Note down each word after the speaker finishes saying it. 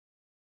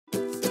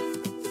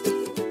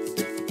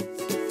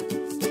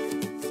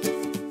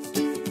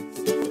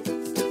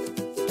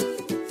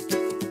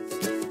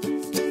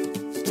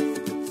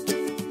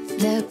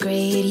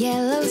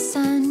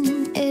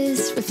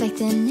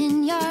reflecting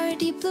in your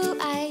deep blue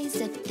eyes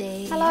that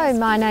day. Hello,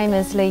 my name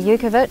is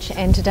Jurkovich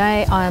and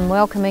today I am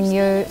welcoming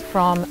you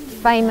from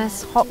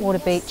famous Hot Water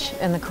Beach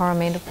in the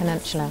Coromandel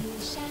Peninsula.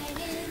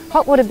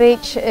 Hot Water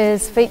Beach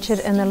is featured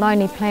in the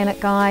Lonely Planet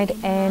Guide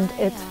and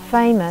it's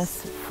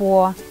famous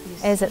for,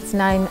 as its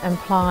name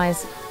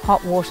implies,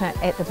 hot water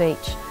at the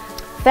beach.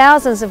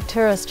 Thousands of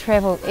tourists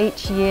travel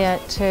each year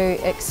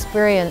to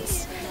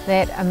experience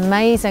that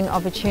amazing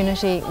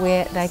opportunity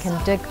where they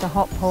can dig the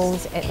hot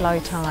pools at low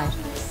tide.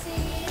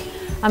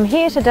 I'm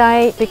here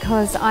today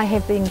because I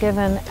have been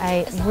given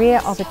a rare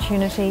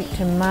opportunity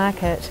to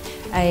market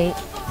a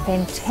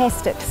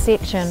fantastic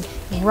section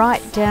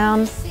right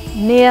down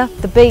near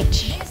the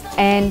beach,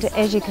 and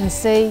as you can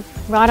see,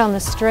 right on the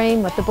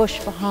stream with the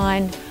bush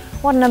behind.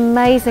 What an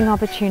amazing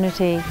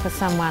opportunity for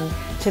someone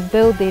to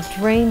build their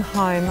dream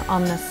home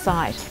on this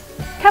site.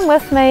 Come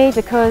with me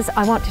because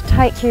I want to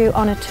take you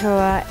on a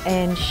tour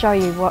and show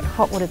you what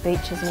Hot Water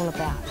Beach is all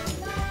about.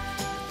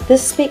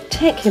 This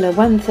spectacular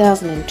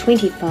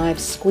 1,025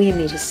 square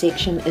metre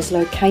section is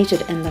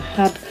located in the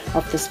hub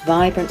of this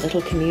vibrant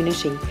little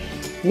community.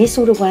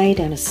 Nestled away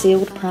down a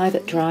sealed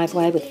private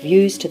driveway with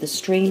views to the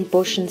stream,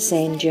 bush and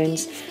sand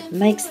dunes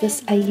makes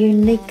this a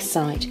unique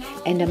site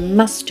and a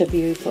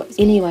must-to-view for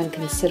anyone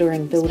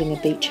considering building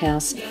a beach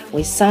house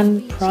where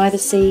sun,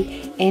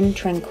 privacy and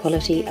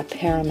tranquility are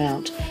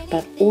paramount,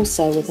 but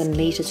also within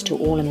metres to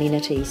all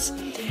amenities.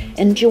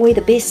 Enjoy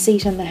the best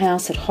seat in the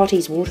house at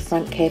Hottie's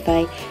Waterfront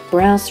Cafe,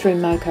 browse through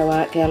Moko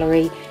Art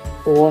Gallery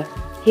or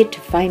head to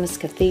famous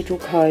Cathedral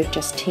Cove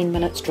just 10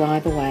 minutes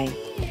drive away.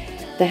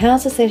 The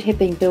houses that have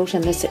been built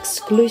in this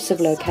exclusive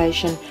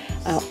location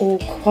are all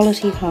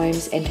quality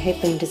homes and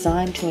have been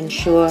designed to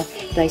ensure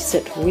they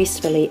sit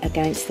restfully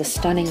against the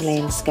stunning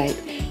landscape,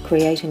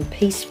 creating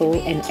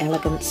peaceful and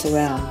elegant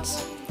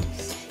surrounds.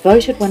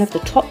 Voted one of the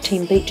top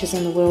 10 beaches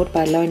in the world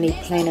by Lonely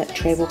Planet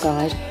Travel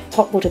Guide,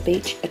 Hot Water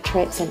Beach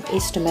attracts an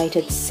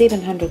estimated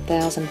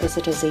 700,000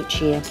 visitors each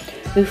year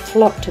who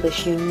flock to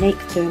this unique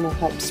thermal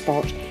hot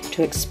spot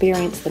to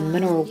experience the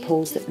mineral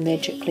pools that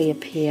magically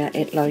appear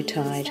at low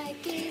tide.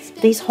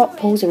 These hot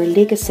pools are a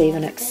legacy of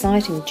an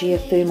exciting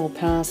geothermal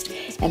past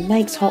and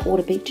makes Hot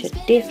Water Beach a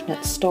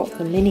definite stop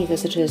for many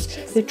visitors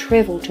who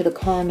travel to the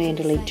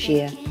Coromandel each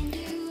year.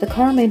 The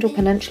Coromandel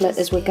Peninsula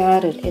is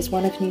regarded as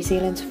one of New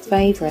Zealand's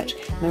favourite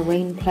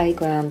marine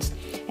playgrounds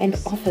and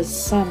offers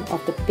some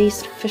of the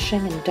best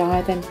fishing and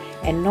diving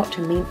and not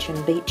to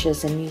mention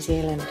beaches in New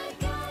Zealand.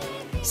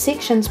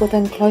 Sections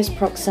within close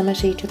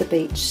proximity to the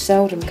beach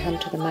seldom come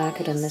to the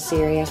market in this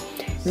area,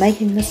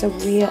 making this a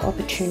rare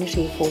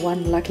opportunity for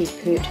one lucky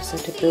purchaser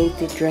to build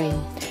their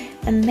dream.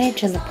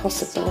 Imagine the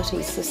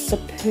possibilities this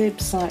superb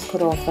site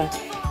could offer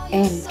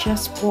and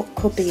just what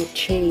could be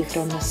achieved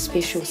on this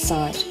special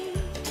site.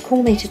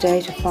 Call me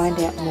today to find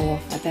out more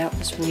about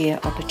this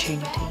rare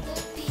opportunity.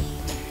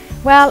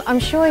 Well, I'm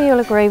sure you'll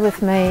agree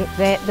with me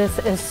that this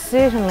is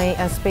certainly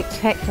a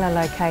spectacular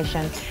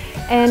location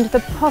and the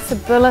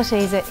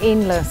possibilities are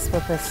endless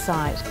with this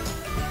site.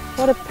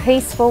 What a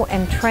peaceful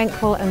and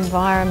tranquil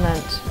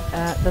environment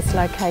this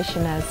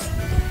location is,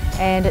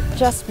 and it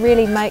just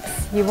really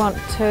makes you want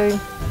to,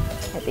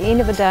 at the end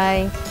of the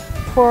day,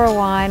 pour a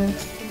wine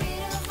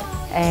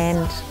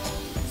and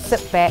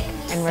sit back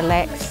and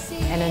relax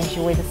and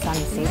enjoy the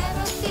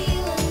sunset.